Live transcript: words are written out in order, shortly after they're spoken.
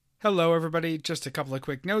Hello, everybody. Just a couple of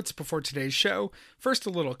quick notes before today's show. First,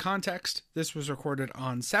 a little context. This was recorded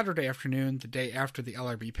on Saturday afternoon, the day after the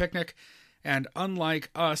LRB picnic. And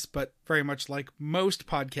unlike us, but very much like most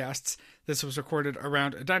podcasts, this was recorded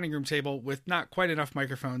around a dining room table with not quite enough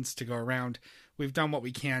microphones to go around. We've done what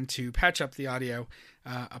we can to patch up the audio.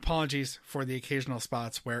 Apologies for the occasional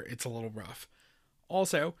spots where it's a little rough.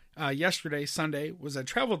 Also, yesterday, Sunday, was a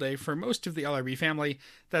travel day for most of the LRB family.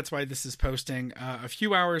 That's why this is posting a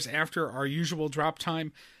few hours after our usual drop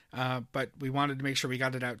time. But we wanted to make sure we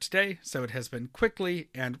got it out today, so it has been quickly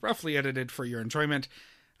and roughly edited for your enjoyment.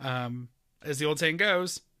 As the old saying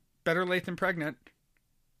goes, better late than pregnant.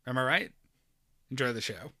 Am I right? Enjoy the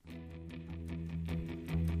show.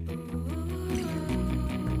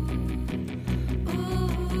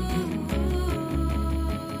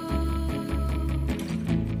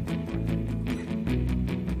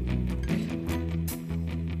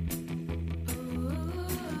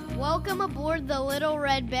 Welcome aboard the Little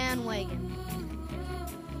Red Bandwagon.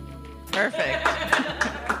 Perfect.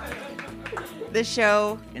 The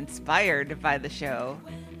show, inspired by the show,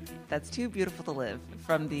 that's Too Beautiful to Live,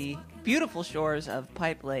 from the beautiful shores of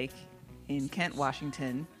Pipe Lake in Kent,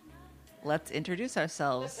 Washington. Let's introduce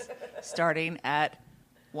ourselves, starting at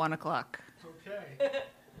 1 o'clock. Okay.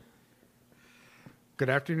 Good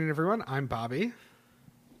afternoon, everyone. I'm Bobby.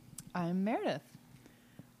 I'm Meredith.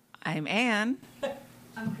 I'm Anne.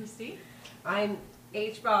 I'm Christy. I'm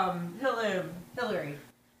H-Bomb Hillary.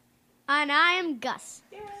 And I am Gus.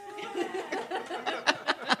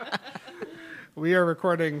 We are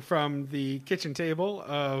recording from the kitchen table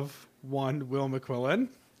of one Will McQuillan.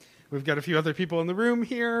 We've got a few other people in the room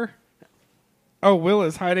here. Oh, Will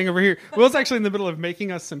is hiding over here. Will's actually in the middle of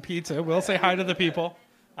making us some pizza. Will, say hi to the people.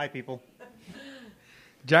 Hi, people.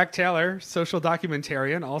 Jack Taylor, social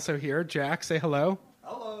documentarian, also here. Jack, say hello.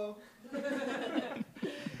 Hello.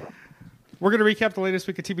 We're going to recap the latest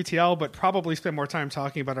week of TBTL, but probably spend more time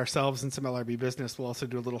talking about ourselves and some LRB business. We'll also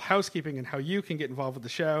do a little housekeeping and how you can get involved with the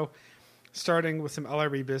show. Starting with some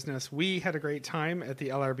LRB business. We had a great time at the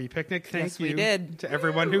LRB picnic. Thank you to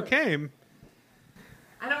everyone who came.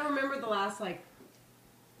 I don't remember the last,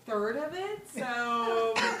 third of it,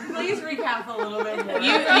 so please recap a little bit more.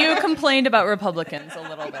 You complained about Republicans a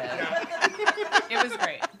little bit. It was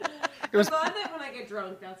great. It was fun that when I get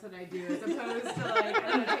drunk, that's what I do, as opposed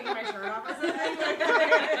to, taking my shirt off or something.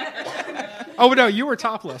 Oh, no, you were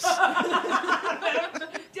topless. Dad,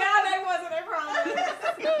 I wasn't, I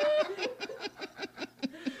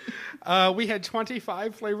promise. We had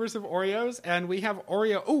 25 flavors of Oreos, and we have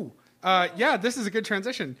Oreo. Yeah, this is a good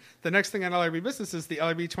transition. The next thing on LRB Business is the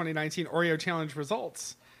LRB 2019 Oreo Challenge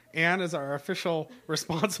results. Anne is our official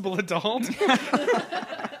responsible adult.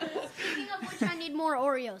 I need more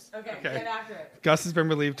Oreos. Okay, get after it. Gus has been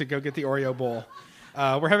relieved to go get the Oreo bowl.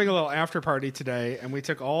 We're having a little after party today, and we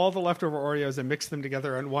took all the leftover Oreos and mixed them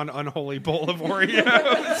together in one unholy bowl of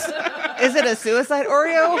Oreos. Is it a suicide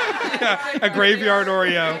Oreo? Yeah, a graveyard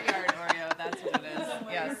Oreo. That's what it is.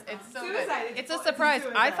 Yes, it's so Suicide. good. It's a surprise.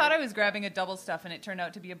 I thought I was grabbing a double stuff, and it turned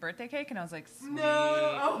out to be a birthday cake, and I was like, sweet.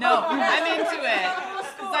 No. No, I'm into it.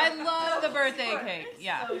 Because I love the birthday cake.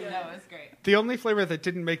 Yeah, no, it was great. The only flavor that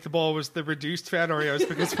didn't make the bowl was the reduced fat Oreos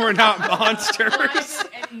because we're not monsters.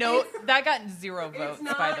 No, that got 0 votes, It's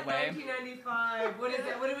not by the way. 1995. What is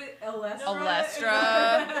it? What is it? Alestra?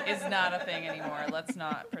 Alestra is not a thing anymore. Let's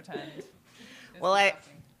not pretend. Well, I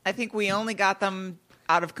think we only got them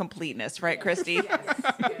out of completeness, right, Christy? Yes.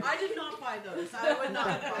 I did not buy those. I would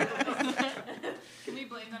not buy those. Can we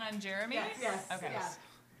blame that on Jeremy? Yes. Okay.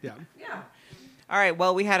 Yeah. Yeah. All right,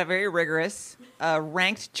 well, we had a very rigorous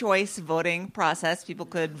ranked choice voting process. People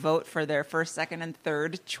could vote for their first, second, and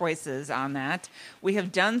third choices on that. We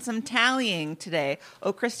have done some tallying today.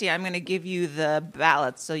 Oh, Christy, I'm going to give you the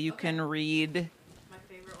ballots so you can read My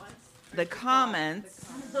favorite ones. the comments.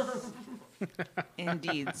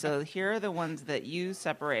 Indeed. So here are the ones that you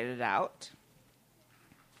separated out.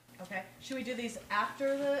 Okay. Should we do these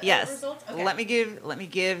after the Yes. results? Okay. Let me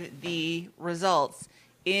give the results.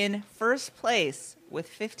 In first place with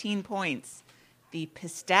 15 points, the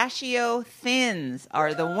Pistachio Thins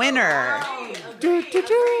are the winner. I feel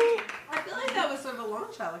like that was sort of a long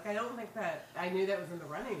shot. I don't think that I knew that was in the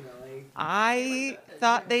running, really. I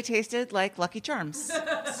thought they tasted like Lucky Charms. So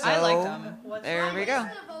I like them. there we go.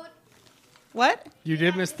 What? You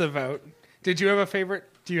did miss the vote. Did you have a favorite?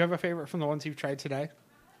 Do you have a favorite from the ones you've tried today?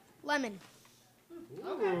 Lemon.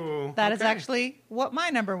 Ooh, That is okay. actually what my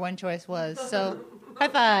number one choice was. So, high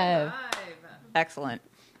five. Excellent.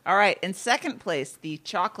 All right. In second place, the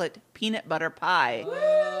chocolate peanut butter pie.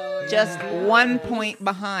 Just 1 point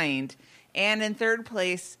behind. And in third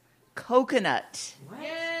place, coconut.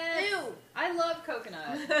 Yay! love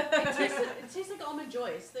coconut. It tastes like almond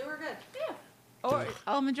joys. They were good. Yeah. Or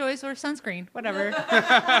almond joys or sunscreen, whatever.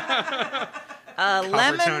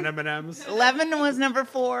 Copper tone M&Ms. Lemon was number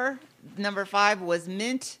 4. Number 5 was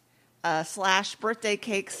mint / birthday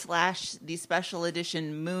cake / the special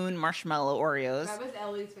edition moon marshmallow Oreos. That was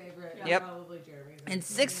Ellie's favorite. Yep. Probably Jeremy's. In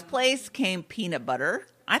 6th place came peanut butter.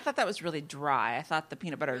 I thought that was really dry. I thought the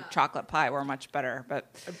peanut butter chocolate pie were much better, but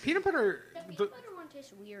Peanut butter. The peanut butter one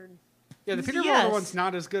tastes weird. Yeah, the peanut Yes. butter one's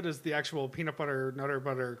not as good as the actual peanut butter, nutter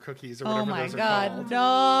butter cookies or Oh whatever my those are God. called.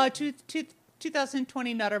 No.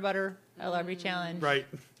 2020 Nutter Butter LRB Challenge. Right.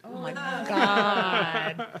 Oh my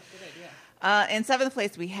God. in 7th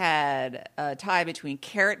place we had a tie between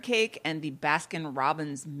carrot cake and the Baskin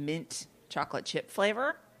Robbins mint chocolate chip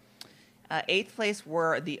flavor. 8th place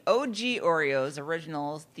were the OG Oreos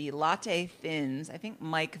originals, the Latte Thins. I think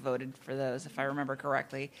Mike voted for those, if I remember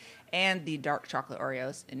correctly, and the dark chocolate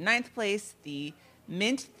Oreos. In 9th place, the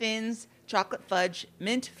Mint Thins, chocolate fudge,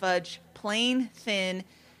 mint fudge, plain thin,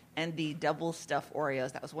 and the double stuff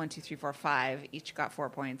Oreos. That was 1, 2, 3, 4, 5. Each got 4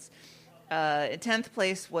 points. In 10th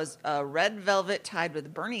place was Red Velvet tied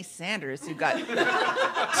with Bernie Sanders, who got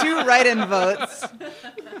 2 write-in votes.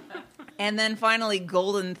 And then finally,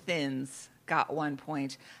 Golden Thins got 1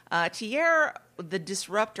 point. Thierry, the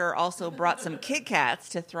disruptor, also brought some Kit Kats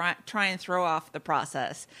to try and throw off the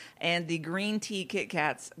process. And the green tea Kit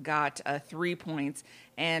Kats got 3 points.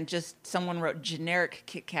 And just someone wrote generic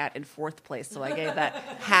Kit Kat in 4th place, so I gave that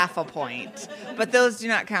half a point. But those do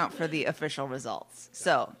not count for the official results.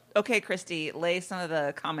 So, okay, Christy, lay some of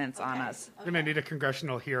the comments on us. I'm going to need a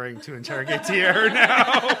congressional hearing to interrogate Thierry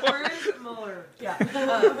now. Where's Mueller? Yeah.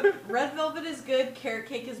 Red velvet is good. Carrot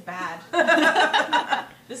cake is bad.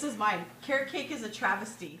 This is mine. Carrot cake is a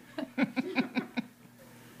travesty.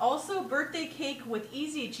 Also, birthday cake with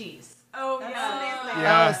easy cheese. Oh, yeah.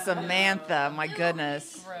 Yeah. Oh, Samantha, my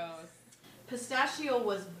goodness. Gross. Pistachio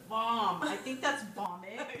was bomb. I think that's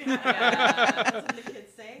vomit. That's what the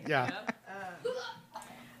kids say. Yeah.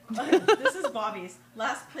 This is Bobby's.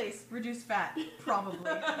 Last place, reduced fat. Probably.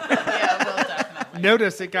 Yeah, well, definitely.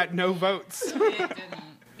 Notice it got no votes. It didn't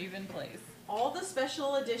even place. All the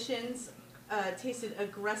special editions tasted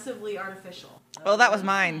aggressively artificial. Oh, that was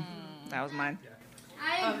mine. That was mine.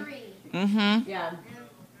 I agree. Mm-hmm. Yeah.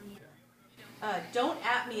 Don't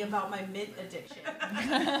at me about my mint addiction.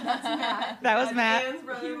 That's Matt. That was Matt. Ann's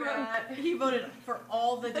brother, Matt. He voted for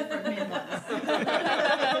all the different mint ones.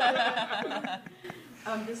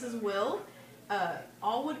 This is Will.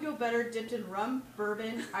 All would go better dipped in rum,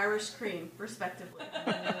 bourbon, Irish cream, respectively.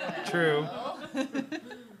 True.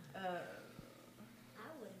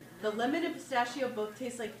 The lemon and pistachio both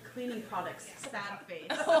taste like cleaning products. Sad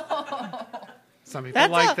face. Some people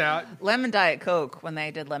like that. Lemon Diet Coke. When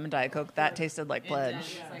they did Lemon Diet Coke, that tasted like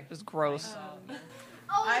Pledge. It was gross.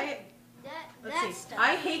 Oh, Let's that see. stuff.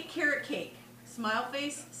 I hate carrot cake. Smile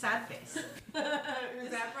face, sad face.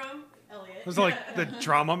 Is that from Elliot? Those are like the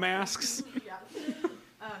drama masks. Yeah.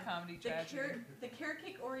 Comedy tragedy. The carrot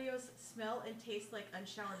cake Oreos smell and taste like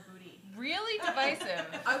unshowered booty. Really divisive.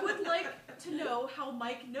 I would like to know how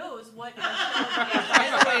Mike knows what By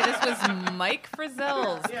unshowered the way, this was Mike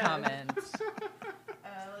Frizzell's comment.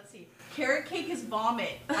 let's see. Carrot cake is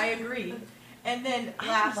vomit. I agree. And then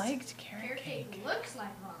last. I liked carrot Carrot cake. cake looks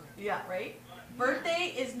like vomit. Yeah, right?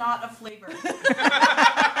 Birthday is not a flavor. Very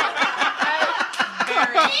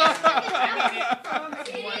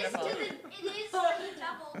It is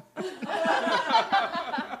double.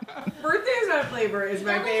 Birthday is not a flavor is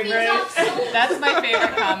my Double means off soul. That's my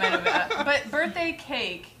favorite comment about it. But birthday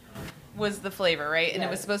cake was the flavor, right? And it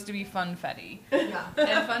was supposed to be funfetti. Yeah.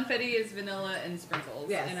 And funfetti is vanilla and sprinkles.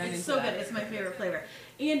 Yes, and I'm it's into so that. good. It's my favorite flavor.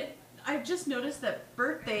 And I've just noticed that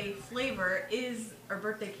birthday flavor or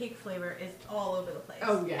birthday cake flavor is all over the place.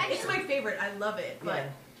 Oh, yeah. It's my favorite. I love it, but Yeah.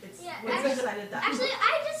 it's Yeah, we actually- decided that. Actually,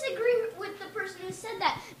 I disagree with the person who said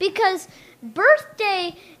that because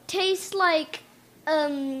birthday tastes like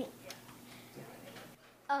the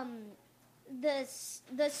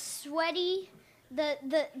sweaty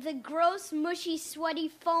the gross mushy sweaty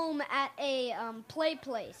foam at a play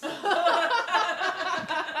place.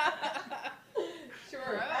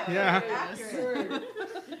 Sure. Yeah. Accurate.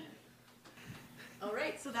 All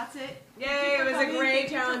right, so that's it. Yay, it was a Thank you great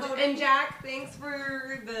for challenge. voting. And Jack, thanks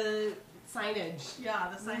for the signage. Yeah,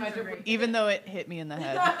 the signs are great. Even though it hit me in the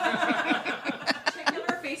head. Check out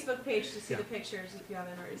our Facebook page to see the pictures if you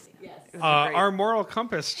haven't already seen. Yes. Our moral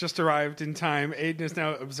compass just arrived in time. Aiden is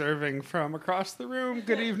now observing from across the room.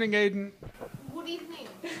 Good evening, Aiden. Good evening.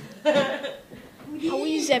 How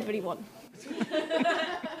is everyone?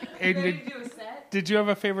 Aiden, Ready to do a set? did you have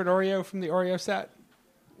a favorite Oreo from the Oreo set?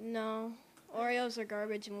 No. Oreos are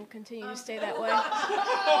garbage and will continue to stay that way. I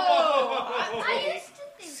used to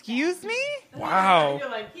think Excuse me? Wow. You're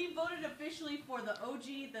like, he voted officially for the OG,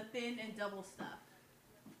 the thin, and double stuff.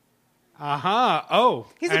 Uh-huh. Oh.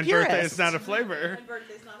 He's a and birthday purist. is not a flavor. And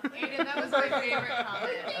birthday's not a Aiden, that was my favorite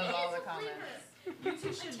comment of all the it's a comments. You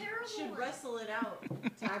two should Terrible. wrestle it out.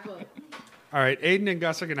 Tackle it. All right, Aiden and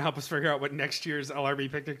Gus are going to help us figure out what next year's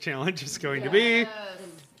LRB Picnic Challenge is going to be.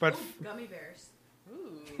 But Gummy bears.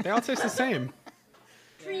 they all taste the same.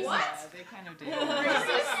 Tree What? Yeah, they kind of do.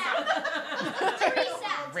 Tree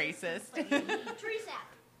sap. Racist. Tree sap.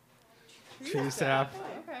 Tree sap.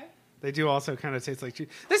 Okay. They do also kind of taste like cheese.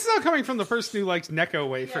 This is all coming from the person who likes Necco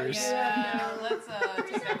wafers. Yeah, let's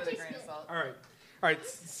take that with a grain of salt. All right,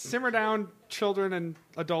 simmer down, children and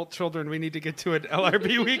adult children. We need to get to an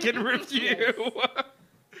LRB weekend review.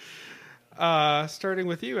 Starting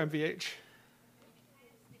with you, MVH.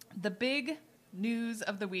 The big news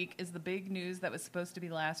of the week is the big news that was supposed to be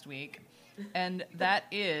last week, and that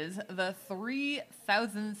is the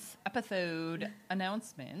 3,000th episode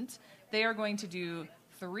announcement. They are going to do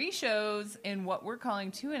 3 shows in what we're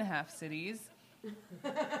calling 2.5 cities.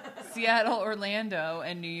 Seattle, Orlando,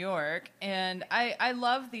 and New York. And I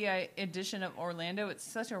love the addition of Orlando. It's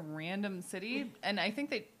such a random city, and I think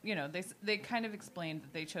they kind of explained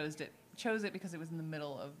that they chose it because it was in the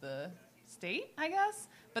middle of the state, I guess.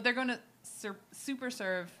 But they're going to super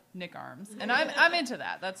serve Nick Arms, and I'm into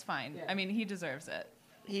that. That's fine. Yeah. I mean, he deserves it.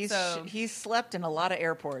 He's slept in a lot of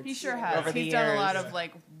airports. He sure has. Over the He's done a years. lot of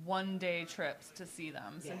like one-day trips to see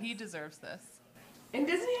them, so he deserves this. And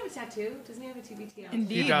doesn't he have a tattoo? Doesn't he have a TBT?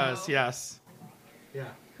 He does, yes. Yeah.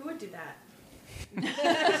 Who would do that?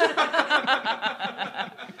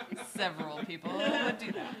 Several people would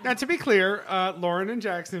do that. Now, to be clear, Lauren in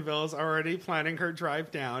Jacksonville is already planning her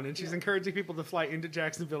drive down, and she's encouraging people to fly into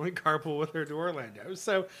Jacksonville and carpool with her to Orlando.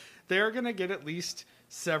 So they're going to get at least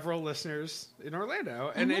several listeners in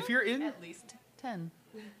Orlando. And if you're in At least 10.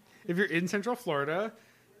 Central Florida,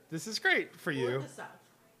 this is great for Or you. the South.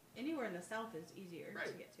 Anywhere in the South is easier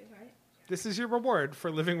to get to, right? This is your reward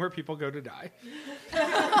for living where people go to die.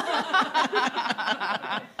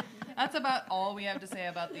 That's about all we have to say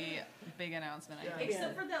about the big announcement, I think.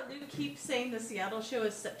 Except for that Luke keeps saying the Seattle show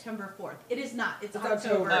is September 4th. It is not. It's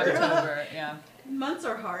October. October, yeah. Months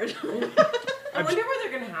are hard. I wonder where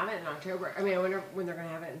they're going to have it in October. I mean, I wonder when they're going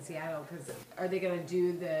to have it in Seattle, because are they going to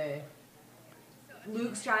do the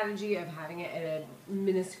Luke strategy of having it at a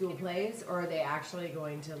minuscule place, or are they actually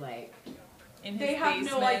going to, like... In his They have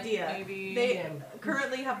no basement, idea. Maybe. They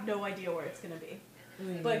currently have no idea where it's going to be.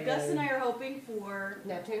 But Gus and I are hoping for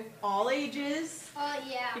Neptune? all ages,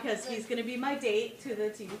 Yeah. because he's going to be my date to the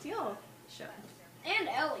TBTL show. And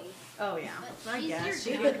Ellie. Oh, yeah. But I she's guess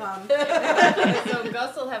she your can come. So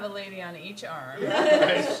Gus will have a lady on each arm for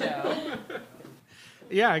this show.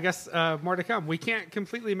 Yeah, I guess more to come. We can't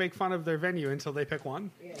completely make fun of their venue until they pick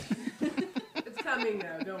one. Yeah. It's coming,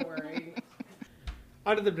 though. Don't worry.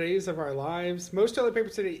 Out of the days of our lives, most toilet paper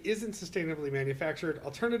today isn't sustainably manufactured.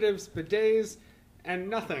 Alternatives, bidets, and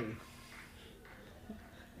nothing.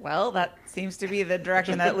 Well, that seems to be the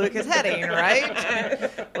direction that Luke is heading, right?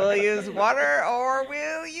 We'll use water or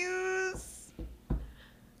we'll use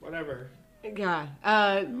Whatever. Yeah.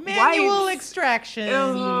 manual wipes.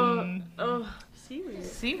 extraction. Seaweed.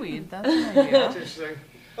 Seaweed, that's an idea. Interesting.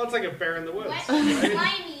 Well, it's like a bear in the woods. Wet and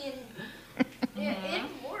slimy and it'd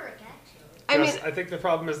work, actually. I mean, I think the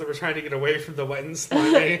problem is that we're trying to get away from the wet and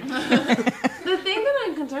slimy. the thing that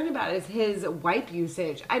I'm concerned about is his wipe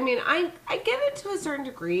usage. I mean, I get it to a certain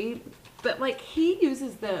degree, but like he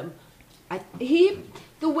uses them.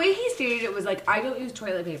 The way he stated it was like, I don't use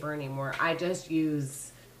toilet paper anymore. I just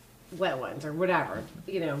use wet ones or whatever,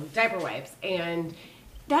 diaper wipes, and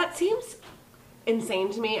that seems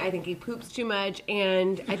insane to me. I think he poops too much,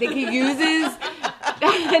 and I think he uses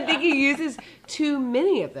too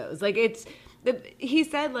many of those. Like he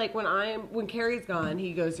said, like when Carrie's gone,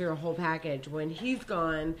 he goes through a whole package. When he's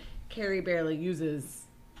gone, Carrie barely uses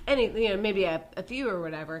any, maybe a few or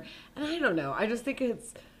whatever. And I don't know. I just think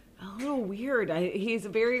it's a little weird. He's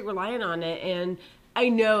very reliant on it, and I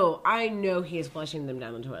know he is flushing them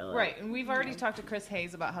down the toilet. Right, and we've already talked to Chris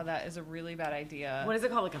Hayes about how that is a really bad idea. What is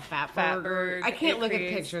it called? Like a fat Fatberg. bird? I can't It look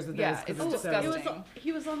creates- at pictures of yeah, this it's because disgusting.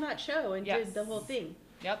 He was on that show and Yes. did the whole thing.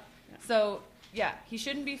 Yep. So, yeah, he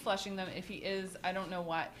shouldn't be flushing them. If he is, I don't know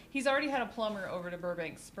why. He's already had a plumber over to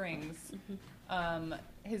Burbank Springs.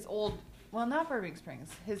 His old, well, not Burbank Springs,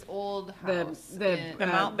 his old house. The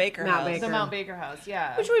Mount Baker Mount house. Baker. The Mount Baker house,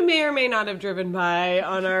 yeah. Which we may or may not have driven by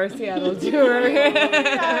on our Seattle tour. I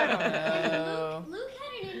don't know. Luke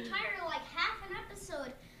had an entire half an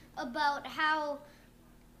episode about how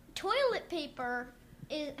toilet paper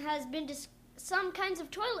has been some kinds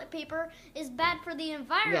of toilet paper is bad for the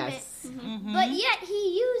environment. Yes. But yet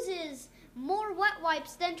he uses more wet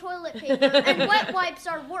wipes than toilet paper, and wet wipes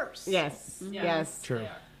are worse. Yes. Yes. True.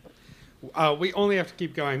 We only have to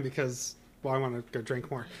keep going because, well, I want to go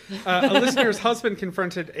drink more. A listener's husband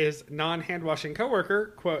confronted his non-hand-washing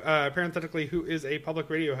coworker, parenthetically, who is a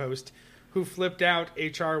public radio host, who flipped out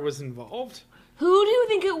HR was involved. Who do you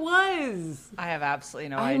think it was? I have absolutely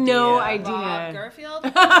no I idea. have no Bob idea. Garfield?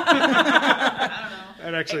 I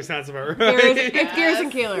That actually sounds about right. It's Garrison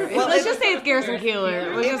Keillor. Let's just say it's Garrison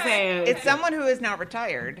Keillor. Let's just say it. It's someone who is now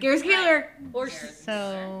retired. Garrison Keillor. Or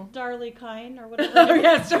So Darlie Kine or whatever. Oh,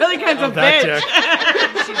 yes, Charlie Kine's a bitch.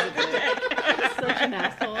 Such an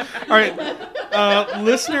asshole. All right.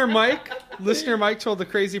 Listener Mike told the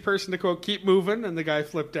crazy person to, quote, keep moving, and the guy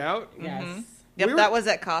flipped out. Yes. Yep, that was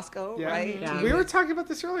at Costco, Yeah. right? Yeah. We were talking about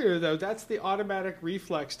this earlier, though. That's the automatic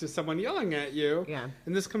reflex to someone yelling at you. Yeah.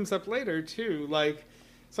 And this comes up later, too. Like,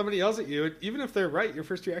 somebody yells at you, even if they're right, your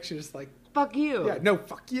first reaction is like, Fuck you. yeah, no,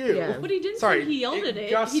 fuck you. Yeah. But he didn't Sorry, say he yelled at it.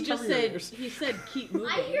 Gus, He just cover your said ears. keep moving.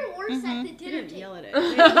 I hear worse at the He dinner didn't table. yell at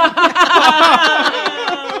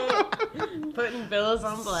it. Putting Phyllis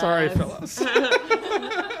on blast. Sorry, Phyllis.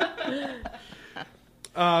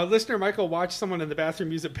 Listener Michael watched someone in the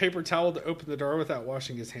bathroom use a paper towel to open the door without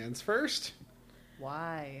washing his hands first.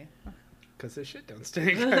 Why? Because his shit don't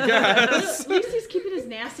stink, I guess. At least he's keeping his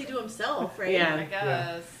nasty to himself, right? Yeah. I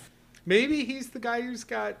guess. Maybe he's the guy who's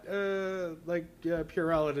got,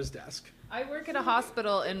 Purell at his desk. I work at a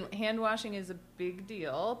hospital, and hand washing is a big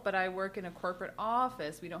deal, but I work in a corporate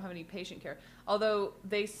office. We don't have any patient care. Although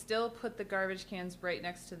they still put the garbage cans right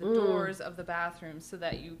next to the doors of the bathroom so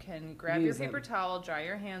that you can grab Use your paper them. towel, dry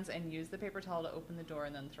your hands, and use the paper towel to open the door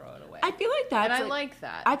and then throw it away. I feel like that's and I like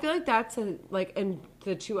that. I feel like that's in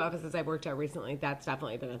the two offices I've worked at recently, that's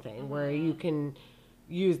definitely been a thing where you can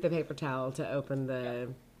use the paper towel to open the.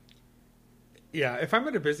 Yeah, if I'm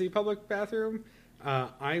in a busy public bathroom,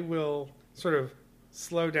 I will sort of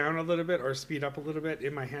slow down a little bit or speed up a little bit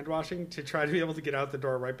in my hand washing to try to be able to get out the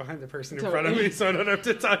door right behind the person in front of me so I don't have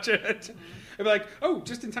to touch it. I'd be like, oh,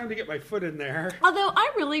 just in time to get my foot in there. Although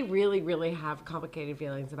I really, really, really have complicated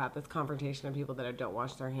feelings about this confrontation of people that don't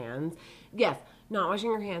wash their hands. Yes, not washing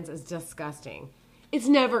your hands is disgusting. It's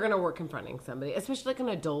never going to work confronting somebody, especially like an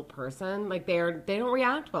adult person. Like they don't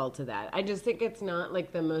react well to that. I just think it's not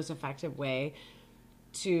like the most effective way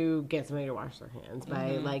to get somebody to wash their hands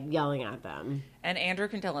by like yelling at them. And Andrew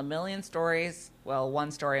can tell a million stories, well,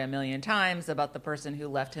 one story a million times about the person who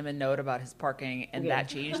left him a note about his parking, and that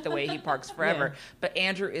changed the way he parks forever. Yeah. But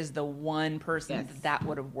Andrew is the one person Yes. that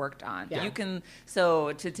would have worked on. Yeah. You can,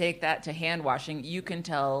 so to take that to hand washing, you can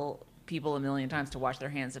tell people a million times to wash their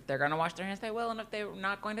hands. If they're going to wash their hands, they will, and if they're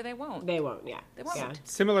not going to, they won't. They won't, yeah. They won't. Yeah.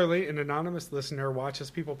 Similarly, an anonymous listener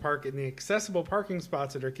watches people park in the accessible parking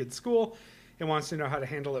spots at her kid's school and wants to know how to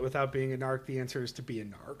handle it without being a narc. The answer is to be a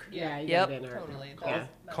narc. Yeah, you Yep. gotta be an artist. Totally. Yeah.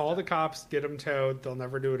 Call the cops, get them towed. They'll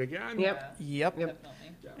never do it again. Yep. Yep. Yep.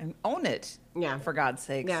 And own it. Yeah. For God's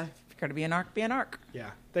sakes. Yeah. If you're going to be an arc, be an arc.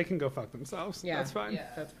 Yeah, they can go fuck themselves. Yeah. That's fine. Yeah.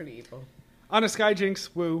 That's pretty evil. On a Sky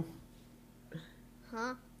Jinx, woo.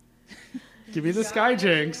 Huh? Give me the Sky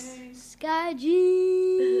Jinx. Sky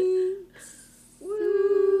Jinx.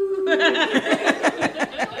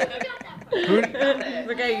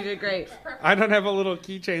 Okay, you did great. I don't have a little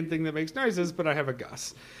keychain thing that makes noises, but I have a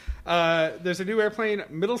Gus. There's a new airplane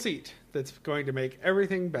middle seat that's going to make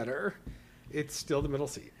everything better. It's still the middle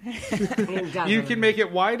seat. You can make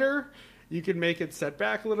it wider. You can make it set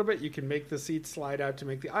back a little bit. You can make the seat slide out to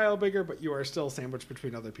make the aisle bigger, but you are still sandwiched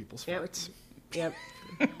between other people's Yep. farts. Yep.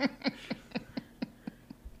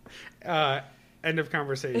 End of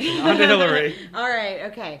conversation. On to Hillary. All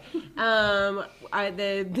right. Okay.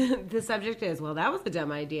 The subject is, well, that was a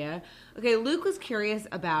dumb idea. Okay. Luke was curious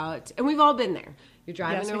about, and we've all been there. You're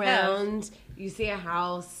driving Yes, we have. around, you see a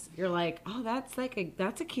house, you're like, oh, that's a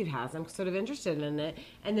cute house. I'm sort of interested in it.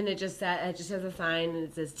 And then it just has a sign and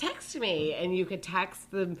it says, text me. And you could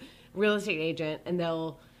text the real estate agent and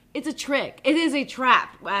it's a trick. It is a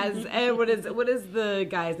trap. As what is the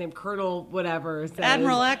guy's name? Colonel whatever says.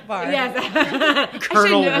 Admiral Akbar. Yes.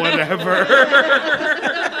 Colonel whatever. Forget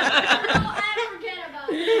about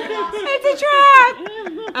it. It's a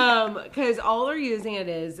trap. Because all they're using it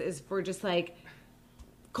is for just like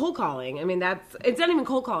cold calling. I mean, it's not even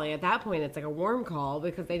cold calling at that point. It's like a warm call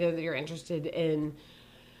because they know that you're interested in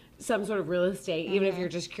some sort of real estate. Even if you're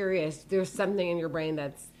just curious, there's something in your brain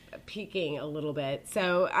that's peaking a little bit.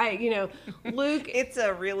 So Luke, It's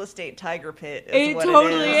a real estate tiger pit. it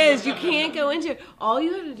totally is. You can't go into it. All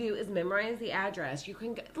you have to do is memorize the address.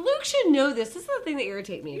 Luke should know this. This is the thing that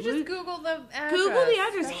irritates me. You just Google the address. Google the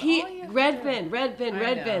address. That's all you have to do.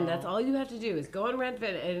 Redfin. know. That's all you have to do is go on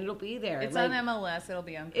Redfin and it'll be there. It's on MLS. It'll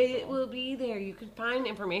be on Google. It will be there. You can find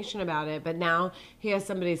information about it. But now he has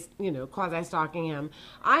somebody, quasi stalking him.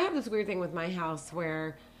 I have this weird thing with my house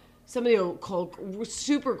where somebody will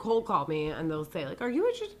super cold call me and they'll say, like, are you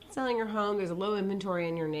interested in selling your home? There's a low inventory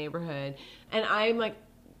in your neighborhood. And I'm like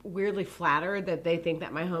weirdly flattered that they think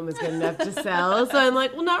that my home is good enough to sell. So I'm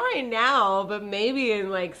like, well, not right now, but maybe in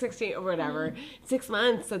like 16 or whatever, 6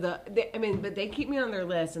 months. So but they keep me on their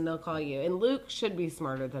list and they'll call you. And Luke should be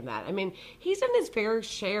smarter than that. I mean, he's done his fair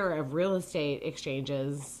share of real estate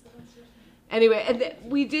exchanges. Anyway, and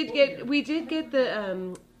we did get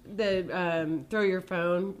the throw your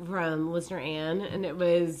phone from listener Ann, and it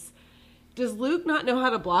was, does Luke not know how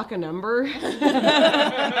to block a number?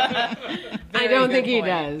 I don't think he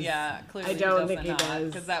does. Yeah, clearly I don't think he does.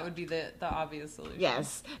 because that would be the obvious solution.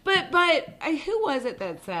 Yes, but who was it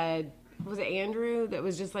that said? Was it Andrew that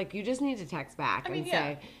was just like, you just need to text back and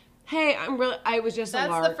say, hey, I was just a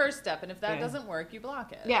lark. That's the first step, and if that doesn't work, you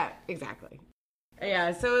block it. Yeah, exactly.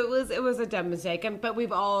 Yeah, so it was a dumb mistake, but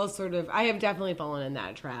we've all I have definitely fallen in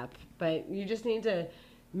that trap. But you just need to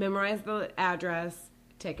memorize the address,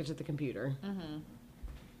 take it to the computer. Mm-hmm.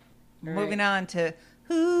 Moving on to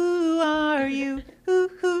who are you? Who?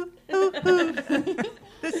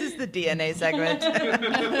 This is the DNA segment.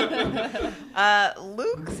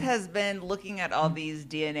 Luke has been looking at all these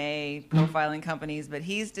DNA profiling companies, but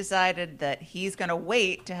he's decided that he's going to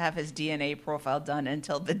wait to have his DNA profile done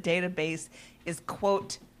until the database is,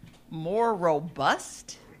 quote, more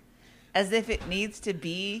robust, as if it needs to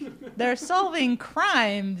be. They're solving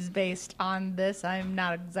crimes based on this. I'm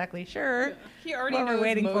not exactly sure. He already what we're knows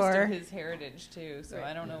waiting most for. of his heritage, too, so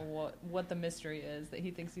I don't know what the mystery is that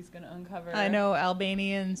he thinks he's going to uncover. I know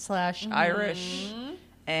Albanian/Irish.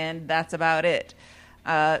 And that's about it.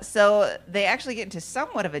 So they actually get into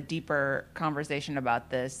somewhat of a deeper conversation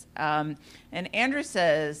about this. And Andrew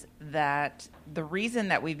says that the reason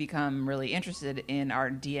that we've become really interested in our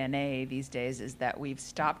DNA these days is that we've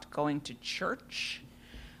stopped going to church.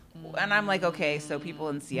 And I'm like, okay, so people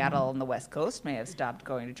in Seattle and the West Coast may have stopped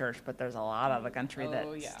going to church, but there's a lot of the country that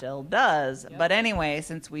still does. Yep. But anyway,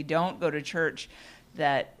 since we don't go to church,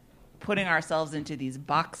 that putting ourselves into these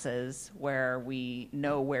boxes where we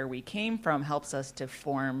know where we came from helps us to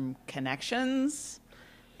form connections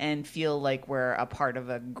and feel like we're a part of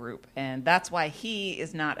a group. And that's why he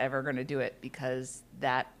is not ever going to do it, because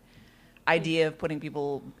that idea of putting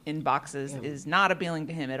people in boxes is not appealing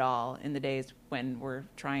to him at all in the days when we're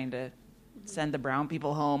trying to send the brown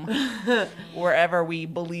people home wherever we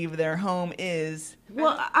believe their home is.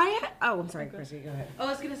 Well, I'm sorry, Chrissy, go ahead. Oh, I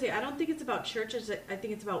was going to say, I don't think it's about churches. I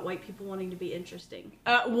think it's about white people wanting to be interesting.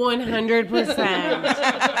 100%.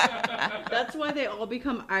 That's why they all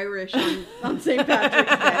become Irish on St.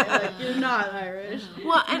 Patrick's Day. Like, you're not Irish.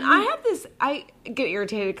 Well, and I get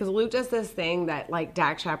irritated because Luke does this thing that, like,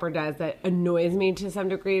 Dax Shepard does that annoys me to some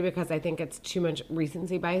degree, because I think it's too much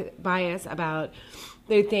recency bias about,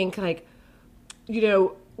 they think, like,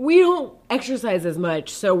 we don't exercise as much,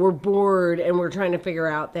 so we're bored and we're trying to figure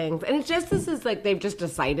out things. And it's just, this is like, they've just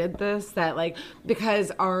decided this, that like,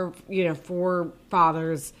 because our,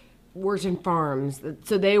 forefathers worked in farms,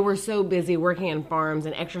 so they were so busy working in farms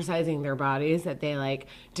and exercising their bodies that they like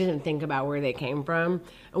didn't think about where they came from.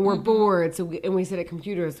 And we're bored, so we sit at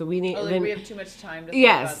computers, so we need. we have too much time to think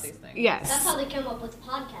about these things. Yes. That's how they came up with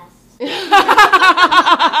podcasts.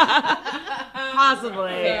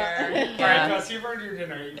 Possibly. All right, Gus, you've earned your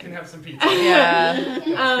dinner. You can have some pizza. Yeah.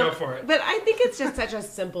 Go for it. But I think it's just such a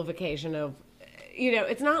simplification of,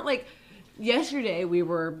 it's not like yesterday we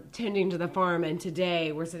were tending to the farm and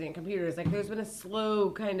today we're sitting at computers. Like, there's been a slow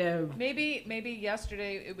kind of... Maybe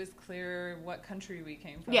yesterday it was clear what country we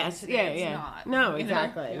came from. Yes, Today it's not. No,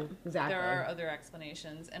 exactly. Exactly. There are other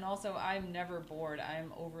explanations. And also, I'm never bored.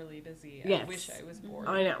 I'm overly busy. Yes. I wish I was bored.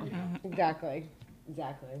 I know. Exactly.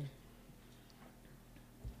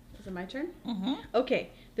 Is it my turn? Mm-hmm.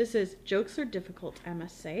 Okay, this is Jokes Are Difficult, I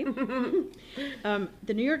must say.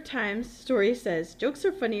 The New York Times story says, jokes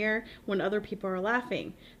are funnier when other people are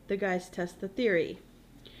laughing. The guys test the theory.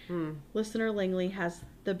 Listener Langley has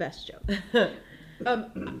the best joke.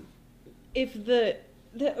 They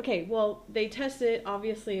tested,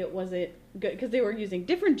 obviously it wasn't good, because they were using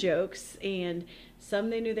different jokes, and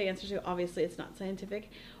some they knew the answers to. Obviously it's not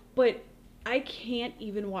scientific, but I can't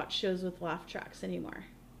even watch shows with laugh tracks anymore.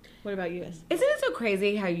 What about you guys? Isn't it so so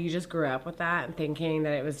crazy how you just grew up with that and thinking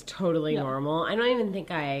that it was totally normal. I don't even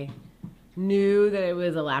think I knew that it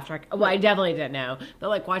was a laugh track. Well, I definitely didn't know. But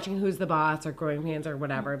like watching Who's the Boss or Growing Pains or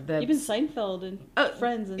whatever. Even Seinfeld and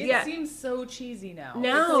Friends and It seems so cheesy now.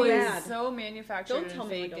 No, it it's seems so manufactured Don't and tell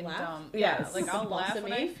me fake to and laugh. dumb. Yes. Yeah, like I'll laugh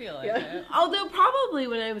when I me. feel like Yeah. it. Although probably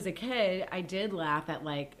when I was a kid, I did laugh at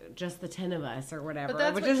like just the 10 of us or whatever, But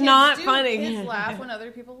that's which what is kids not do. funny. Kids laugh when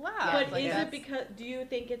other people laugh. But Like, is it that's- because? Do you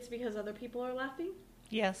think it's because other people are laughing?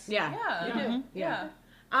 Yes. Yeah. Yeah, You do. yeah.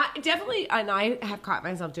 Definitely, and I have caught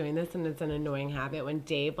myself doing this, and it's an annoying habit. When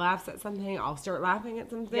Dave laughs at something, I'll start laughing at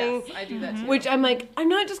something. Yes, I do that too. Which I'm like, I'm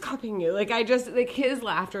not just copying you. Like, I just, like, his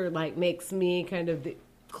laughter, like, makes me kind of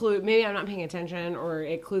clue. Maybe I'm not paying attention, or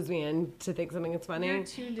it clues me in to think something is funny. You're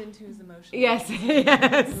tuned into his emotions. Yes,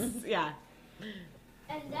 yes, yeah.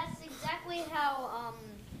 And that's exactly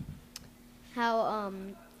how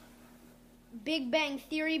Big Bang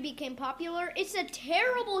Theory became popular. It's a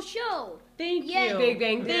terrible show. Thank Yeah. you. Big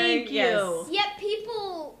Bang Theory. Thank you. Yes. Yet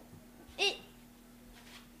people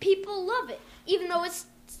love it, even though it's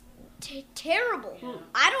terrible.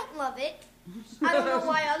 I don't love it. I don't know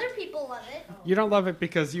why other people love it. You don't love it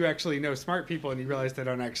because you actually know smart people and you realize they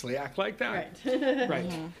don't actually act like that.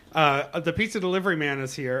 Right. Right. The pizza delivery man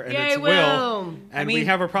is here, and Yay, it's Will. Will. And we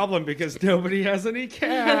have a problem because nobody has any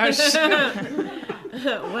cash.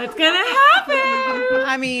 What's gonna happen?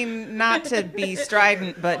 I mean, not to be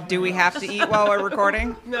strident, but do we have to eat while we're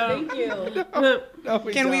recording? No. Thank you. No,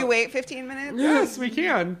 Can we don't. wait 15 minutes? Yes, we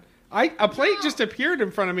can. A plate just appeared in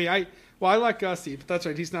front of me. I let Gus eat, but that's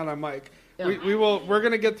right. He's not on mic. We're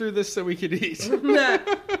gonna get through this so we can eat.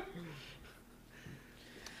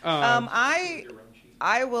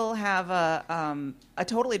 I will have a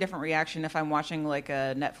totally different reaction if I'm watching like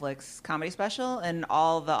a Netflix comedy special and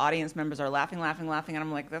all the audience members are laughing, and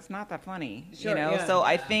I'm like, that's not that funny, Sure, you know. yeah. So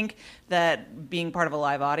I think that being part of a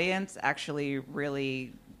live audience actually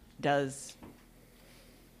really does,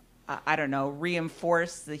 I don't know,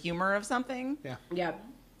 reinforce the humor of something. Yeah. Yep.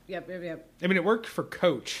 I mean, it worked for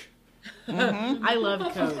Coach. I love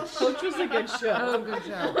Coach. Coach was a good show. Oh, good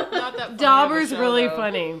show. Not that funny of a Dauber's show, really though.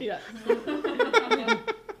 funny. Yeah.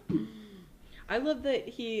 I love that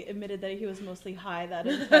he admitted that he was mostly high that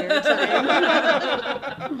entire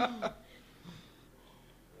time.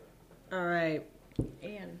 All right.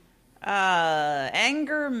 And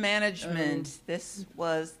Anger management. This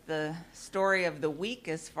was the story of the week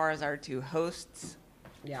as far as our two hosts'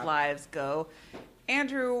 Yeah. lives go.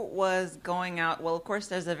 Andrew was going out. Well, of course,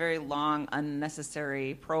 there's a very long,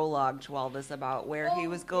 unnecessary prologue to all this about where he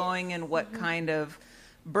was going and what kind of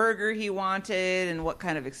burger he wanted and what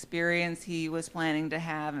kind of experience he was planning to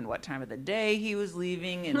have and what time of the day he was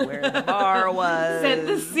leaving and where the bar was. Set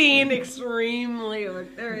the scene extremely.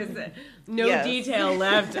 There is no Yes. detail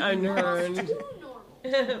left unheard. Too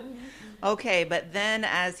normal. Okay, but then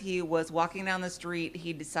as he was walking down the street,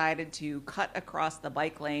 he decided to cut across the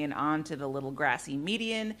bike lane onto the little grassy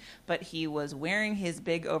median, but he was wearing his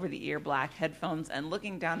big over-the-ear black headphones and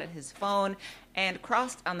looking down at his phone and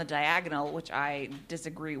crossed on the diagonal, which I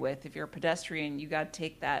disagree with. If you're a pedestrian, you got to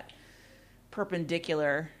take that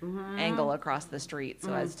perpendicular angle across the street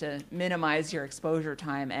so as to minimize your exposure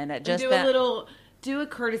time. And at just Do a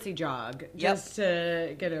courtesy jog just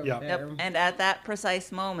to get over Yep. there. Yep. And at that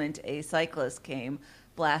precise moment, a cyclist came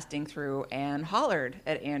blasting through and hollered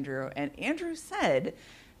at Andrew. And Andrew said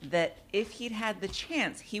that if he'd had the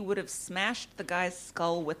chance, he would have smashed the guy's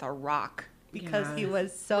skull with a rock because he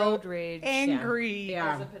was so Road rage. angry.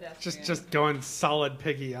 Yeah. As a pedestrian. Just going solid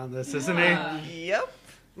piggy on this, isn't he? Yep.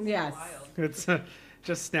 Yes. It's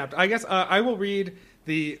just snapped. I guess I will read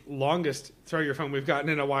the longest throw your phone we've gotten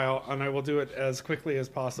in a while, and I will do it as quickly as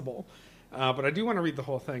possible. But I do want to read the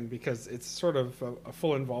whole thing because it's sort of a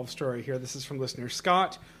full involved story here. This is from listener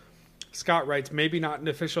Scott. Scott writes, maybe not an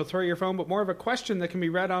official throw your phone, but more of a question that can be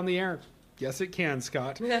read on the air. Yes, it can,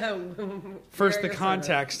 Scott. First, the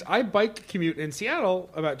context. I bike commute in Seattle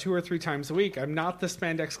about 2 or 3 times a week. I'm not the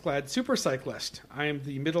spandex-clad super cyclist. I am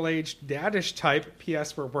the middle-aged, daddish type,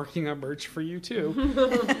 P.S. we're working on merch for you too,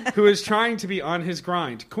 who is trying to be on his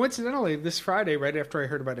grind. Coincidentally, this Friday, right after I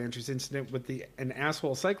heard about Andrew's incident with an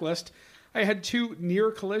asshole cyclist, I had 2 near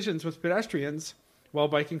collisions with pedestrians while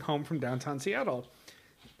biking home from downtown Seattle.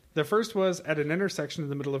 The first was at an intersection in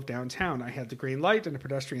the middle of downtown. I had the green light, and a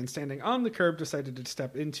pedestrian standing on the curb decided to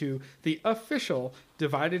step into the official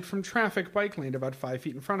divided from traffic bike lane about 5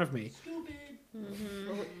 feet in front of me.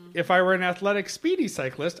 If I were an athletic, speedy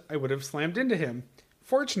cyclist, I would have slammed into him.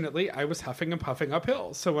 Fortunately, I was huffing and puffing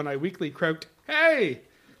uphill, so when I weakly croaked, "Hey!"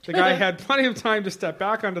 the guy had plenty of time to step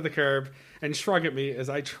back onto the curb and shrug at me as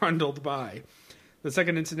I trundled by. The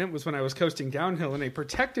second incident was when I was coasting downhill in a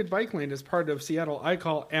protected bike lane as part of Seattle I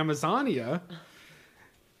call Amazonia.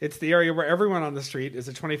 It's the area where everyone on the street is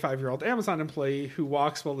a 25-year-old Amazon employee who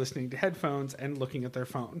walks while listening to headphones and looking at their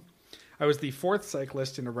phone. I was the fourth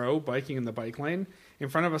cyclist in a row biking in the bike lane. In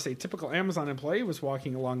front of us, a typical Amazon employee was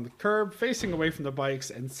walking along the curb, facing away from the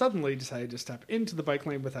bikes, and suddenly decided to step into the bike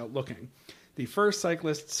lane without looking. The first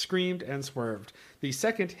cyclist screamed and swerved. The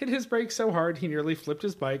second hit his brakes so hard he nearly flipped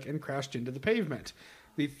his bike and crashed into the pavement.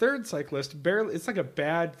 The third cyclist barely... It's like a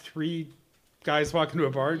bad 3 guys walk into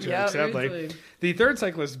a bar joke, sadly. Seriously. The third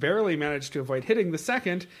cyclist barely managed to avoid hitting the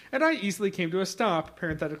second, and I easily came to a stop.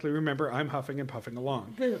 Parenthetically, remember, I'm huffing and puffing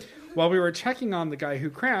along. While we were checking on the guy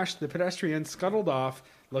who crashed, the pedestrian scuttled off,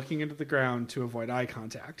 looking into the ground to avoid eye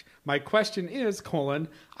contact. My question is,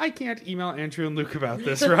 I can't email Andrew and Luke about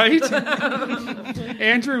this, right?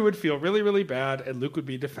 Andrew would feel really, really bad, and Luke would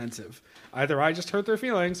be defensive. Either I just hurt their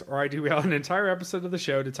feelings, or I derail an entire episode of the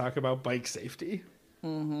show to talk about bike safety.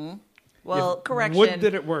 Mm-hmm. Well, correction. Would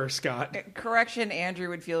that it were, Scott. Correction, Andrew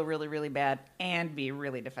would feel really, really bad and be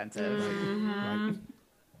really defensive. Right.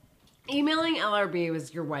 Emailing LRB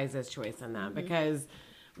was your wisest choice on that because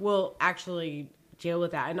we'll actually deal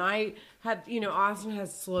with that. And I had, Austin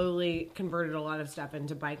has slowly converted a lot of stuff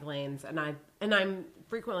into bike lanes, and I'm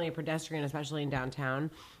frequently a pedestrian, especially in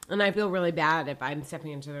downtown, and I feel really bad if I'm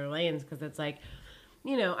stepping into their lanes because it's like,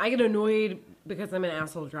 I get annoyed because I'm an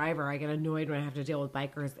asshole driver. I get annoyed when I have to deal with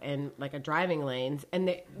bikers in like a driving lanes,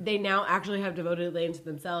 and they now actually have devoted lanes to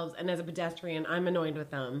themselves. And as a pedestrian, I'm annoyed with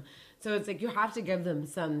them. So it's like you have to give them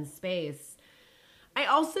some space. I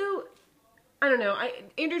don't know.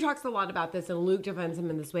 Andrew talks a lot about this, and Luke defends him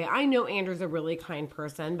in this way. I know Andrew's a really kind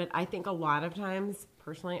person, but I think a lot of times,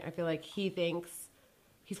 personally, I feel like he thinks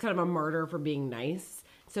he's kind of a martyr for being nice.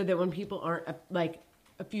 So that when people aren't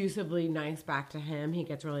effusively nice back to him, he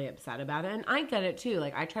gets really upset about it. And I get it too.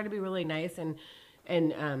 Like I try to be really nice and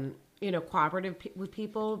cooperative with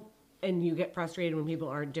people, and you get frustrated when people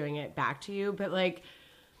aren't doing it back to you. But like,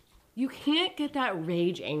 you can't get that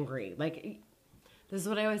rage angry. Like, this is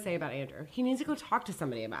what I always say about Andrew. He needs to go talk to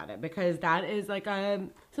somebody about it, because that is like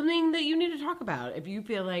something that you need to talk about. If you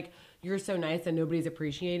feel like you're so nice and nobody's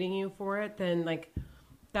appreciating you for it, then like,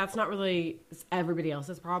 that's not really everybody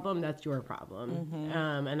else's problem. That's your problem.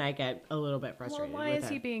 Mm-hmm. And I get a little bit frustrated. Well, why is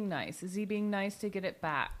he being nice? Is he being nice to get it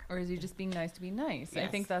back? Or is he just being nice to be nice? Yes. I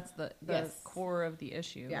think that's the core of the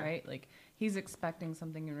issue, right? Like, he's expecting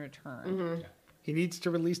something in return. Mm-hmm. Yeah. He needs to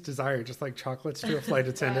release desire, just like chocolates to a flight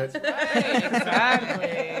attendant. That's right,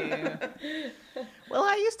 exactly. Well,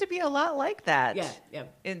 I used to be a lot like that. Yeah.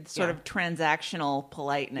 In sort of transactional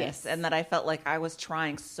politeness. Yes. And that I felt like I was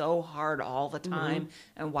trying so hard all the time. Mm-hmm.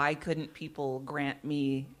 And why couldn't people grant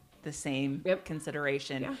me the same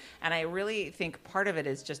consideration? Yeah. And I really think part of it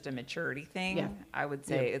is just a maturity thing. Yeah. I would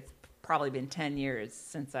say it's probably been 10 years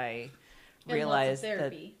since I realized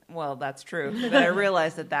that, well, that's true, but I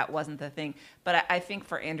realized that wasn't the thing. But I think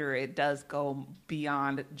for Andrew, it does go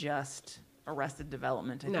beyond just Arrested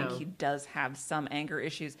Development. I think he does have some anger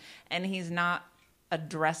issues, and he's not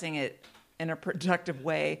addressing it in a productive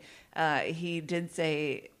way. He did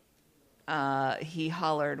say, he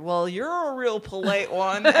hollered, "Well, you're a real polite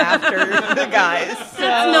one," after the guys. So.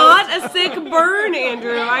 That's not a sick burn,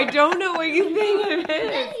 Andrew. I don't know what you think it is.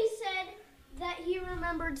 Then he said that he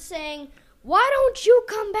remembered saying, "Why don't you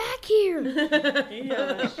come back here?"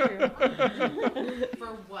 Yeah, that's true.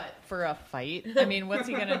 For what? For a fight? I mean, what's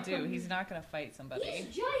he going to do? He's not going to fight somebody.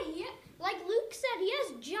 He's giant. Like Luke said, he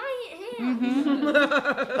has giant hands.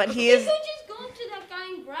 Mm-hmm. But He could just go up to that guy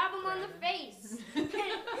and grab him on the face and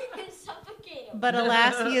suffocate him. But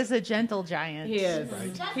alas, he is a gentle giant. He is.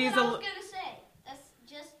 Right. That's He's what I was going to say. That's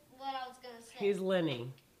just what I was going to say. He's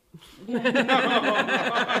Lenny. I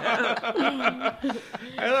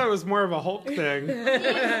thought it was more of a Hulk thing.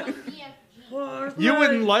 Yeah. You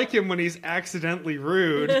wouldn't like him when he's accidentally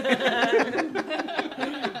rude.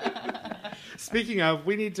 Speaking of,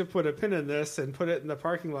 we need to put a pin in this and put it in the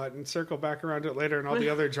parking lot and circle back around to it later and all the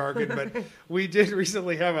other jargon. But we did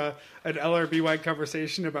recently have an LRB-wide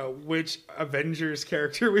conversation about which Avengers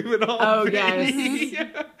character we would all be.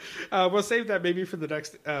 Yes. We'll save that maybe for the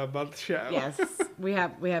next month show. Yes, we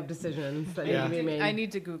have decisions that need to be made. I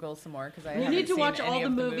need to Google some more because I You need to watch all the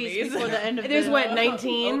movies before the end of There's the... what,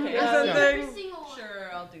 19 Okay. or something? Every single one.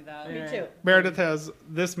 Sure, I'll do that. Me too. Meredith has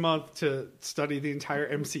this month to study the entire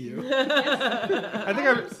MCU. I think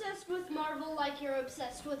I'm obsessed with Marvel like you're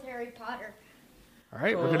obsessed with Harry Potter. All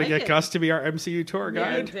right, we're I going to like get it. Gus to be our MCU tour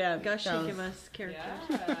guide. Yeah. Gus should give us characters.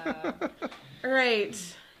 Yeah. All right.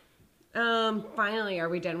 Finally, are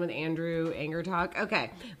we done with Andrew Anger Talk?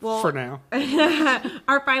 Okay. Well, For now.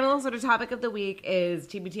 our final sort of topic of the week is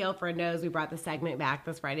TBTL Friendos. We brought the segment back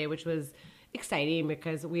this Friday, which was exciting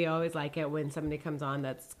because we always like it when somebody comes on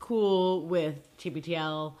that's cool with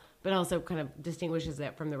TBTL, but also kind of distinguishes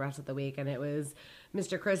it from the rest of the week. And it was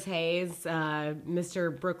Mr. Chris Hayes,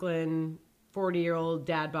 Mr. Brooklyn 40-year-old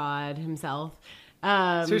dad bod himself.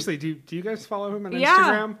 Seriously, do you guys follow him on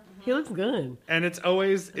Instagram? He looks good. And it's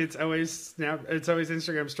always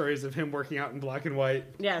Instagram stories of him working out in black and white.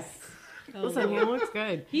 Yes. Listen, he looks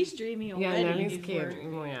good. He's dreamy already. Yeah, no, he's cute.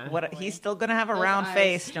 working. Yeah. He's still gonna have a round eyes.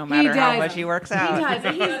 face no matter how does. much he works out. He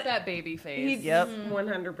does. He's that baby face. He Yep.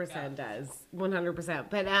 100% does. 100%.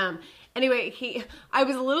 But anyway, I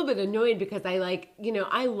was a little bit annoyed because I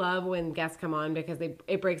love when guests come on because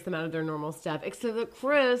it breaks them out of their normal stuff. Except that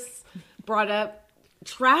Chris brought up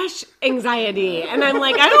trash anxiety. And I'm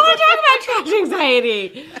like, I don't want to talk about trash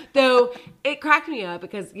anxiety. Though it cracked me up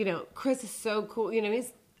because, Chris is so cool.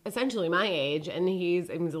 He's essentially my age and he's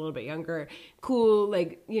a little bit younger. Cool,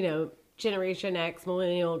 Generation X,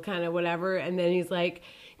 millennial kind of whatever. And then he's like,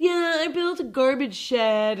 yeah, I built a garbage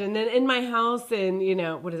shed and then in my house in,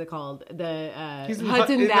 what is it called? The He's in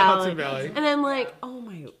Hudson the Valley. Hudson Valley. And I'm like, oh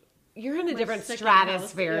my, you're in a different second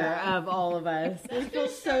stratosphere house, yeah. of all of us. I feel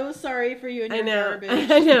so sorry for you and I your know,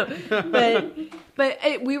 garbage. I know,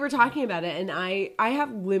 but we were talking about it, and I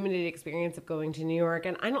have limited experience of going to New York,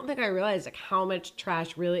 and I don't think I realized how much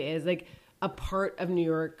trash really is a part of New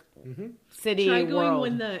York City Try going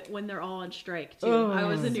world. when they're all on strike too. I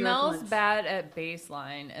was in New York Smells once. bad at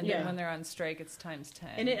baseline, and Yeah. then when they're on strike, it's times 10.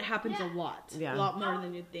 And it happens a lot. Yeah. A lot more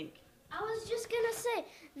than you'd think. I was just gonna say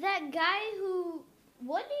that guy who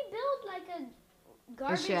what did he build like a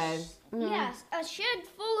garbage shed. Yes, a shed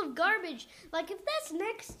full of garbage. Like if that's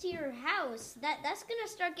next to your house, that's gonna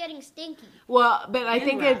start getting stinky. Well, but I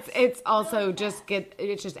think rats. it's also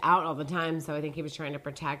it's just out all the time. So I think he was trying to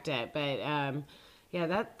protect it. But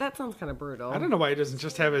yeah, that sounds kind of brutal. I don't know why he doesn't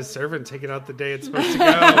just have his servant take it out the day it's supposed to go.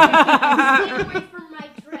 Stay away from my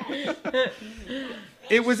trash.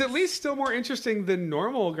 It was at least still more interesting than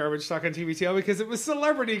normal garbage talk on TBTL because it was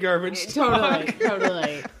celebrity garbage Totally, talk.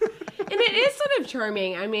 totally. And it is sort of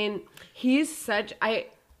charming. I mean, he's such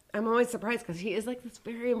I'm always surprised because he is this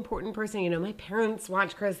very important person. My parents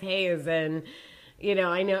watch Chris Hayes and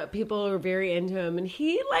I know people are very into him and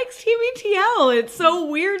he likes TBTL. It's so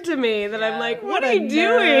weird to me that I'm like, what are you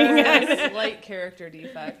doing? Slight character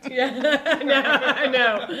defect. I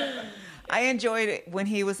know. I enjoyed it when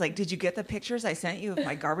he was like, "Did you get the pictures I sent you of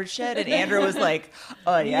my garbage shed?" And Andrew was like,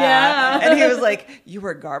 "Oh yeah." And he was like, "You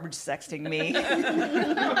were garbage sexting me."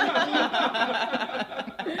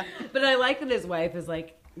 But I like that his wife is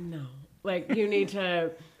like, no, you need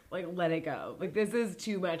to let it go. This is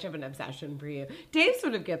too much of an obsession for you. Dave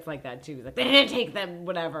sort of gets like that too. He's like, they didn't take them,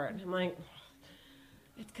 whatever. And I'm like,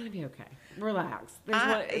 it's gonna be okay. Relax.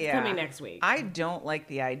 It's coming next week. I don't like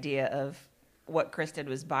the idea of what Chris did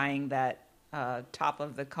was buying that top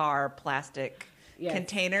of the car plastic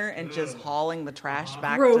container and just hauling the trash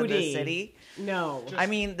back to the city. No. I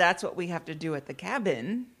mean, that's what we have to do at the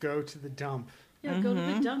cabin. Go to the dump. Yeah, go to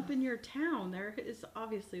the dump in your town. There is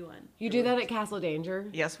obviously one. You do that at Castle Danger?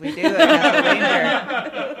 Yes, we do. At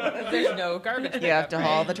Castle Danger. There's no garbage. You have to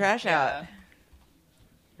haul the trash out.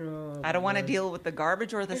 Oh, I don't want to deal with the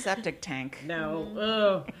garbage or the septic tank.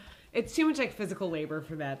 No. Ugh. It's too much physical labor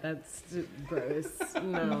for that. That's gross.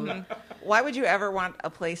 No. Why would you ever want a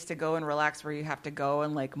place to go and relax where you have to go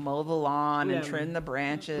and mow the lawn and Yeah. trim the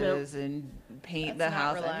branches and paint That's the not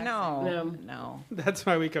house? relaxing. No. That's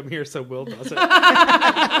why we come here so Will does it.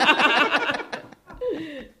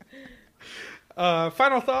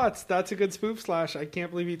 Final thoughts. That's a good spoof slash. I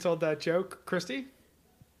can't believe you told that joke. Christy?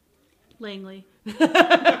 Langley.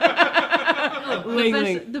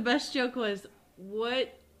 Langley. The best joke was,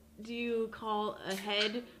 what do you call a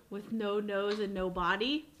head with no nose and no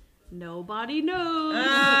body? Nobody knows.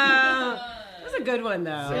 That was a good one,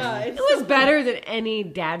 though. Yeah, it it's was so better than any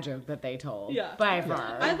dad joke that they told. Yeah. By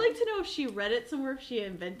far. I'd like to know if she read it somewhere, if she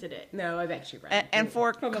invented it. No, I bet she read And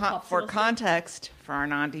for From a for popsicle context, for our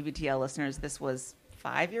non-DBTL listeners, this was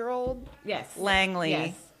 5-year-old Yes. Langley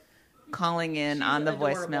Yes. calling in on the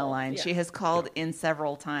adorable. voicemail line. Yeah. She has called in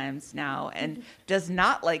several times now and does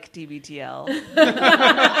not like DBTL,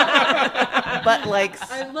 but likes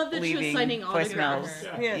I love that she was leaving signing autographs.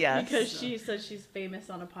 voicemails. Yeah. Yes. Because she says she's famous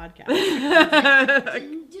on a podcast.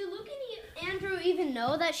 Do Luke and Andrew even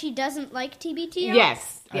know that she doesn't like TBTL?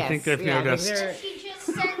 Yes. I think they've noticed. they're- She just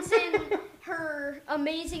sends in her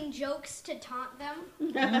amazing jokes to taunt them.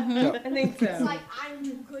 I think so. It's like, I'm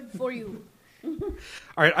too good for you. All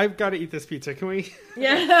right, I've got to eat this pizza. Can we?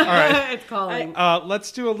 Yeah. All right. It's calling.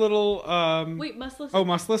 Let's do a little. Wait, must listen. Oh,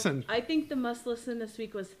 must listen. I think the must listen this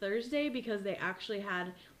week was Thursday because they actually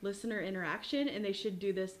had listener interaction, and they should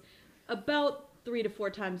do this about 3 to 4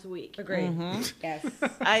 times a week. Agreed. Yes.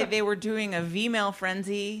 They were doing a V-mail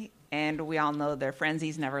frenzy, and we all know their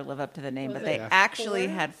frenzies never live up to the name, but they actually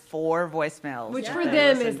had 4 voicemails. Which that for they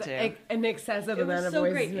them listened is to. an excessive It amount was of so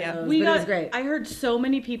voice. great. Yeah. It It was was great. I heard so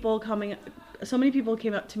many people came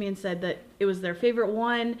up to me and said that it was their favorite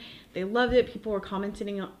one. They loved it. People were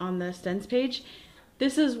commenting on the Stens page.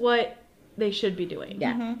 This is what they should be doing.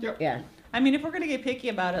 Yeah. Yeah. I mean, if we're going to get picky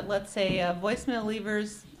about it, let's say voicemail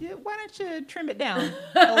leavers, why don't you trim it down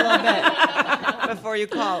a little bit before you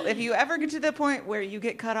call? If you ever get to the point where you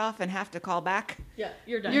get cut off and have to call back, Yeah,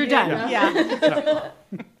 you're done. You're done. yeah.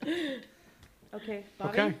 Okay,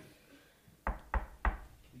 Bobby. Okay.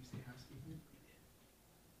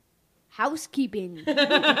 Housekeeping.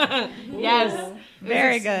 Yes.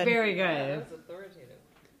 Very good. Very good.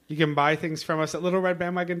 You can buy things from us at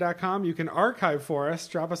littleredbandwagon.com. You can archive for us.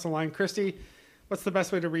 Drop us a line. Christy, what's the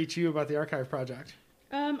best way to reach you about the archive project?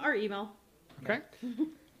 Our email. Okay.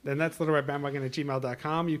 Then that's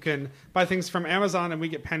littleredbandwagon@gmail.com. You can buy things from Amazon, and we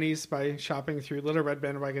get pennies by shopping through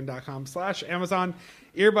littleredbandwagon.com/Amazon.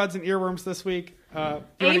 Earbuds and earworms this week.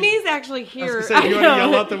 Amy's actually I here. was going to say, you want to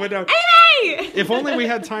yell out the window? Amy! If only we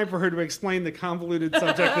had time for her to explain the convoluted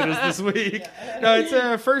subject that is this week. No,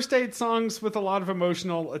 it's first date songs with a lot of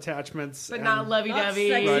emotional attachments. But and- not lovey-dovey.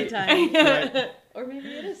 Sexy Right. time. Right. Or maybe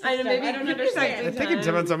it is. I know, maybe I don't it could be understand. I think it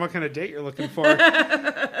depends on what kind of date you're looking for.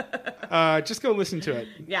 Just go listen to it.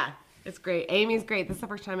 Yeah, it's great. Amy's great. This is the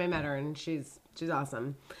first time I met her, and she's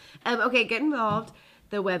awesome. Okay, get involved.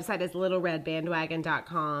 The website is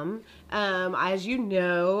littleredbandwagon.com. As you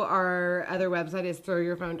know, our other website is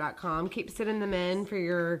throwyourphone.com. Keep sending them in for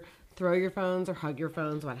your throw your phones or hug your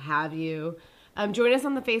phones, what have you. Join us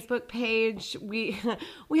on the Facebook page. We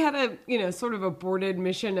had a sort of aborted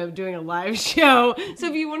mission of doing a live show. So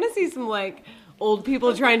if you want to see some old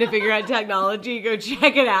people trying to figure out technology, go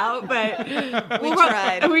check it out. But We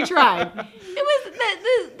tried. We tried. It was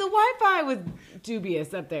the Wi-Fi was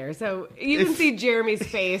dubious up there, so you can see Jeremy's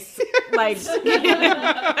face,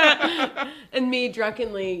 and me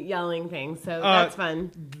drunkenly yelling things. So that's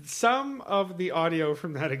fun. Some of the audio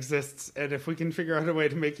from that exists, and if we can figure out a way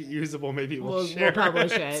to make it usable, maybe we'll share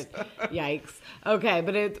publish it. Yikes. Okay,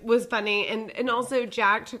 but it was funny, and also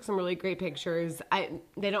Jack took some really great pictures.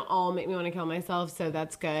 They don't all make me want to kill myself, so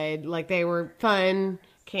that's good. They were fun,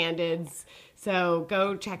 candids. So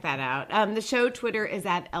go check that out. The show Twitter is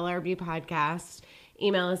at LRB Podcast.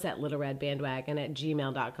 Email us at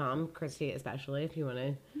littleredbandwagon@gmail.com. Christy, especially, if you want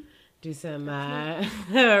to do some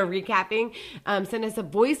recapping. Send us a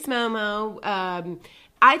voice memo.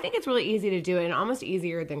 I think it's really easy to do it, and almost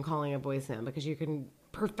easier than calling a voice memo because you can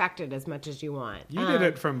perfect it as much as you want. You did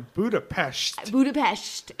it from Budapest.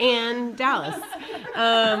 And Dallas.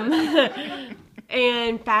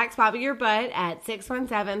 And fax Bobby your butt at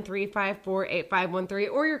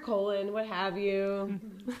 617-354-8513 or your colon, what have you.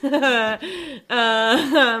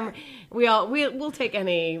 We'll take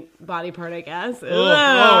any body part, I guess.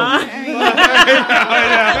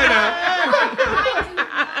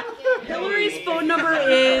 Hillary's phone number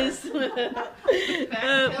is.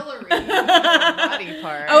 Hillary. Body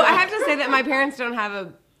part. Oh, I have to say that my parents don't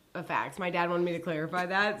have a fax. My dad wanted me to clarify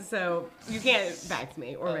that, so you can't fax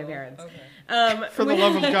me or my parents. Okay. For the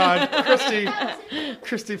love of God,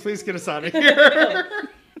 Christy, please get us out of here.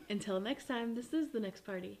 Until next time, this is the next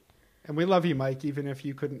party. And we love you, Mike, even if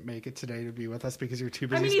you couldn't make it today to be with us because you're too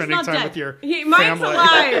busy he's spending not time dead. with your Mike's family.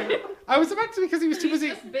 alive. I was about to because he was too busy.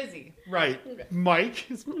 Just busy. Right. Mike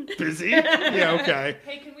is busy. Yeah, okay.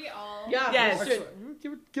 Hey, can we all? Yeah. Yes.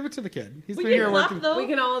 Give it to the kid. He's We been can here clap, working. though. We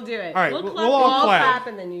can all do it. All right, We'll we'll clap. all I'll clap. clap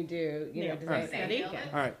and then you do, Yeah. to All right. say Ready? okay.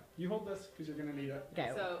 All right, you hold this because you're gonna need it. Okay.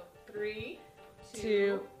 So 3,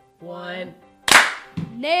 2, 1.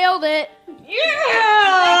 Nailed it.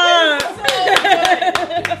 Yeah!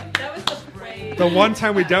 that was the brave. The one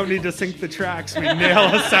time we don't need to sync the tracks, we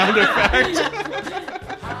nail a sound effect.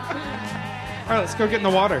 All right, let's go get in the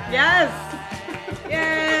water. Yes!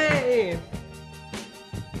 Yay!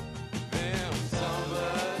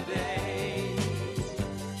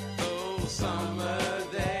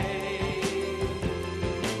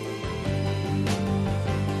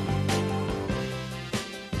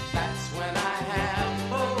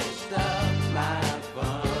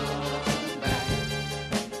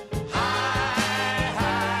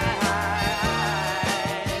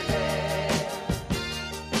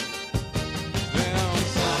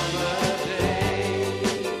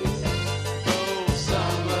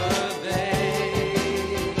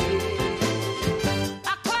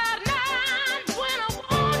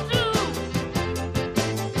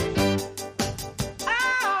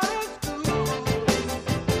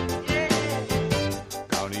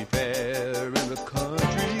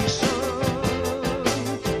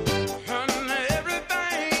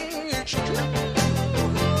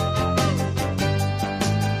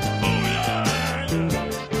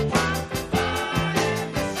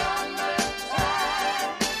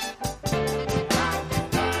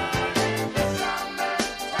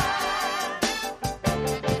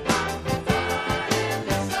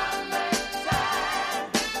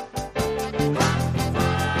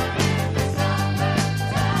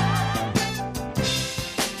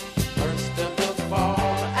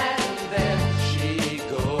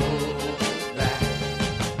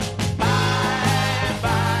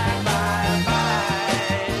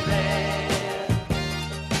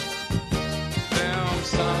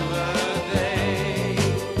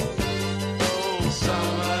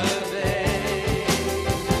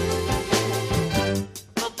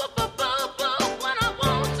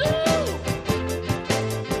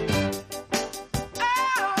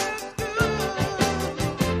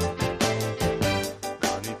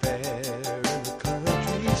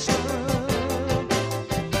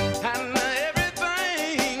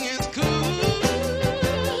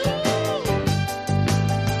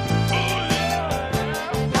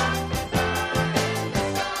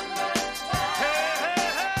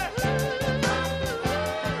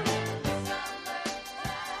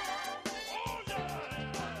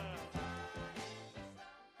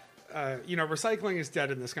 recycling is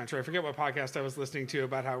dead in this country. I forget what podcast I was listening to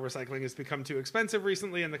about how recycling has become too expensive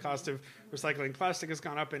recently and the cost of recycling plastic has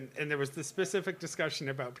gone up. And there was this specific discussion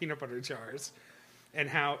about peanut butter jars and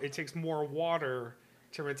how it takes more water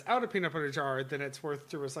to rinse out a peanut butter jar than it's worth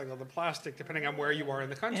to recycle the plastic, depending on where you are in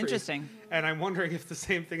the country. Interesting. And I'm wondering if the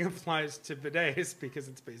same thing applies to bidets, because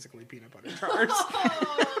it's basically peanut butter jars.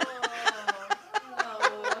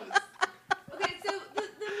 Okay, so the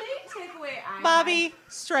main takeaway I Bobby,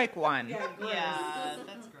 strike one. had, Yeah,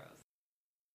 that's